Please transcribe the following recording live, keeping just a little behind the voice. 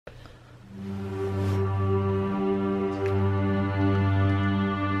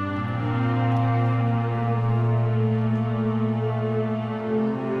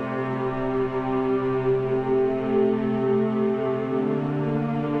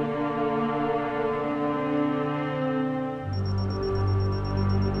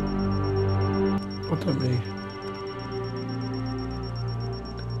What that mean?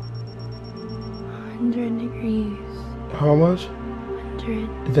 100 degrees. How much?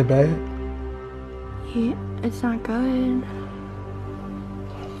 100. Is that bad? Yeah, it's not good.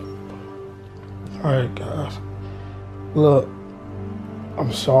 Alright, guys. Look,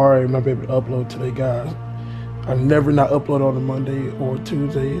 I'm sorry I'm not able to upload today, guys. I never not upload on a Monday or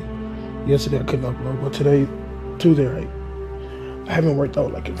Tuesday. Yesterday I couldn't upload, but today, Tuesday, right? I haven't worked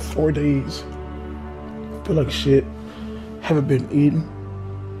out like in 4 days. I feel like shit. Haven't been eating.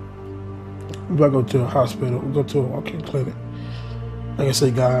 We gotta go to a hospital. We go to a walk-in clinic. Like I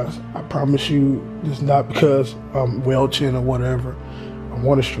said, guys, I promise you, it's not because I'm welching or whatever. I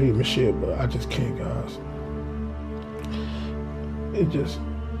want to stream and shit, but I just can't, guys. It just,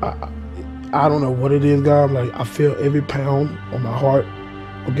 I don't know what it is, guys. Like, I feel every pound on my heart.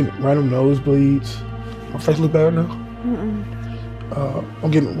 I'm getting random nosebleeds. My face look bad now?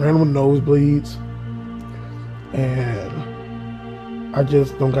 I'm getting random nosebleeds. And I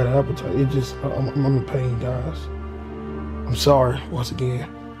just don't got an appetite. It just, I'm in pain, guys. I'm sorry, once again.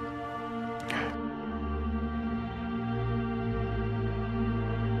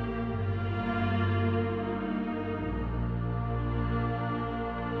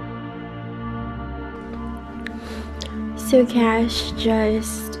 So Cash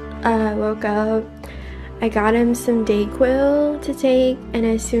just woke up. I got him some Dayquil to take, and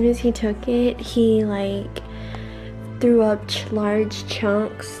as soon as he took it, he like threw up large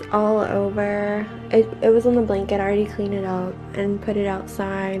chunks all over. It was on the blanket. I already cleaned it up and put it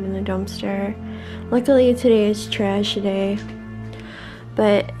outside in the dumpster. Luckily today is trash day,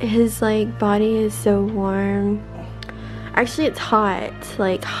 but his like body is so warm. Actually, it's hot,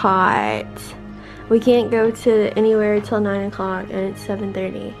 like hot. We can't go to anywhere till 9 o'clock, and it's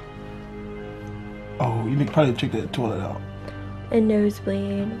 7:30. Oh, you need to probably check that toilet out. And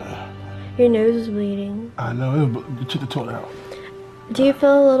nosebleed. Your nose is bleeding. I know, check the toilet out. Do you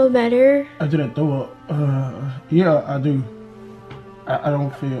feel a little better? I didn't throw up. Yeah, I do. I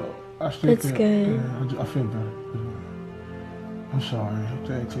don't feel. I still That's feel. good. Yeah, I feel better. I'm sorry. I'm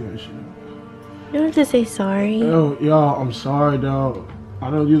trying to tell you that shit. You don't have to say sorry. Oh, y'all, I'm sorry, dog. I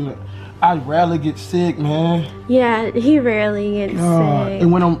don't usually. I rarely get sick, man. Yeah, he rarely gets sick.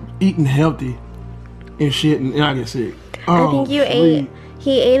 And when I'm eating healthy and shit, and I get sick. I think you ate.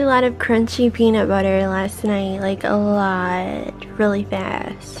 He ate a lot of crunchy peanut butter last night, like a lot, really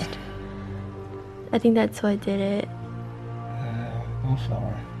fast. I think that's what did it. Yeah, I'm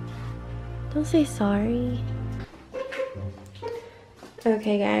sorry. Don't say sorry.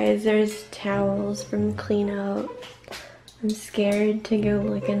 Okay guys, there's towels from cleanup. I'm scared to go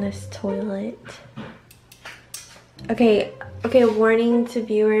look in this toilet. Okay, warning to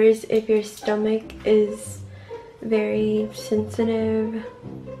viewers, if your stomach is very sensitive,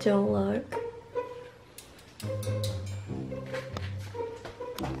 don't look.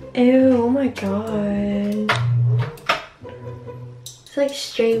 Ew, oh my god. It's like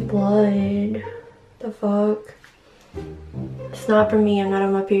straight blood. The fuck? It's not for me, I'm not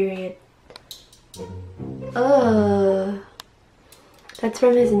on my period. Ugh. That's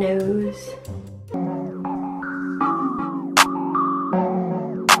from his nose.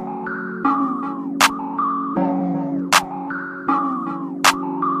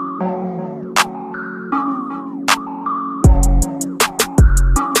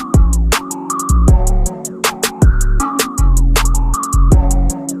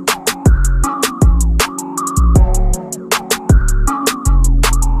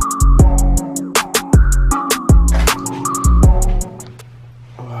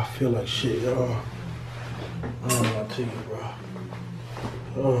 I feel like shit, y'all. I don't know what to tell you, bro.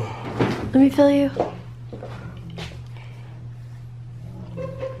 Oh. Let me feel you.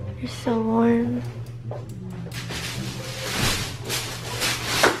 You're so warm.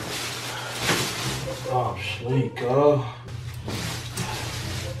 Oh, sleep, girl.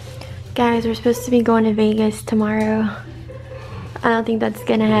 Guys, we're supposed to be going to Vegas tomorrow. I don't think that's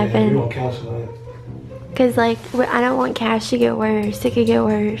gonna happen. Yeah, we won't cancel it. Cause like, I don't want Cash to get worse. It could get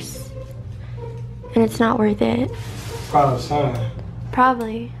worse. And it's not worth it. Probably a sign.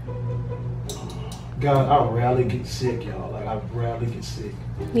 Probably. God, I rarely get sick, y'all. Like, I rarely get sick.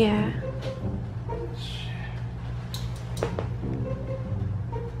 Yeah.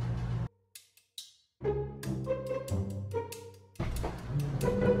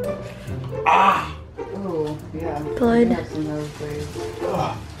 Ah! Oh, yeah. Blood. You have some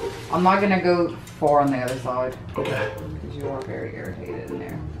nosebleeds. I'm not gonna go far on the other side. Okay. Because you are very irritated in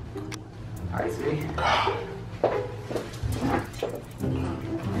there. Alright, sweetie.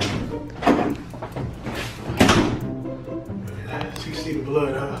 60 the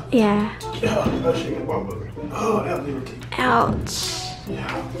blood, huh? Yeah. that shit get my brother. Oh, that irritating. Ouch.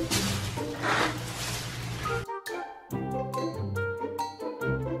 Yeah.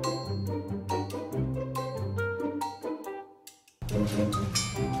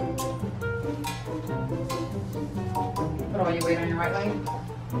 What are you waiting on your right leg?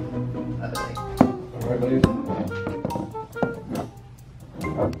 Other leg. Right leg.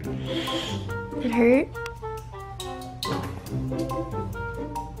 It hurt?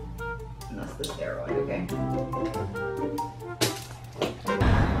 That's the steroid, okay?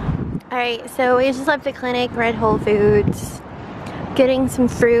 Alright, so we just left the clinic, we're at Whole Foods, getting some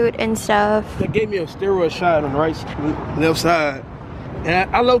fruit and stuff. They gave me a steroid shot on the left side.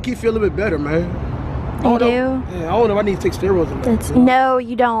 And I low-key feel a little bit better, man. You do? Yeah, I don't know if I need to take steroids or not. No,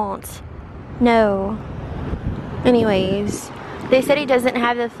 you don't. No. Anyways, they said he doesn't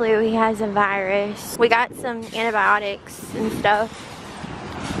have the flu, he has a virus. We got some antibiotics and stuff,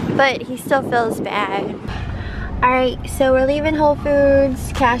 but he still feels bad. Alright, so we're leaving Whole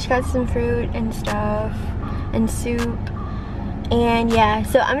Foods. Cash got some fruit and stuff and soup. And yeah,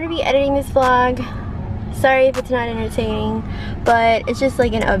 so I'm gonna be editing this vlog. Sorry if it's not entertaining, but it's just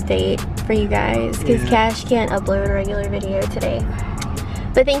like an update for you guys because Cash can't upload a regular video today.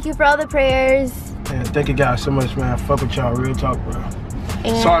 But thank you for all the prayers. Yeah, thank you guys so much, man. Fuck with y'all, real talk, bro.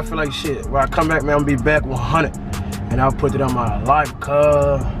 And sorry for like shit. When I come back, man, I'm gonna be back 100. And I'll put it on my life,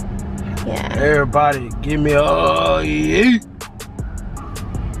 cuz. yeah. Everybody, give me a yeah.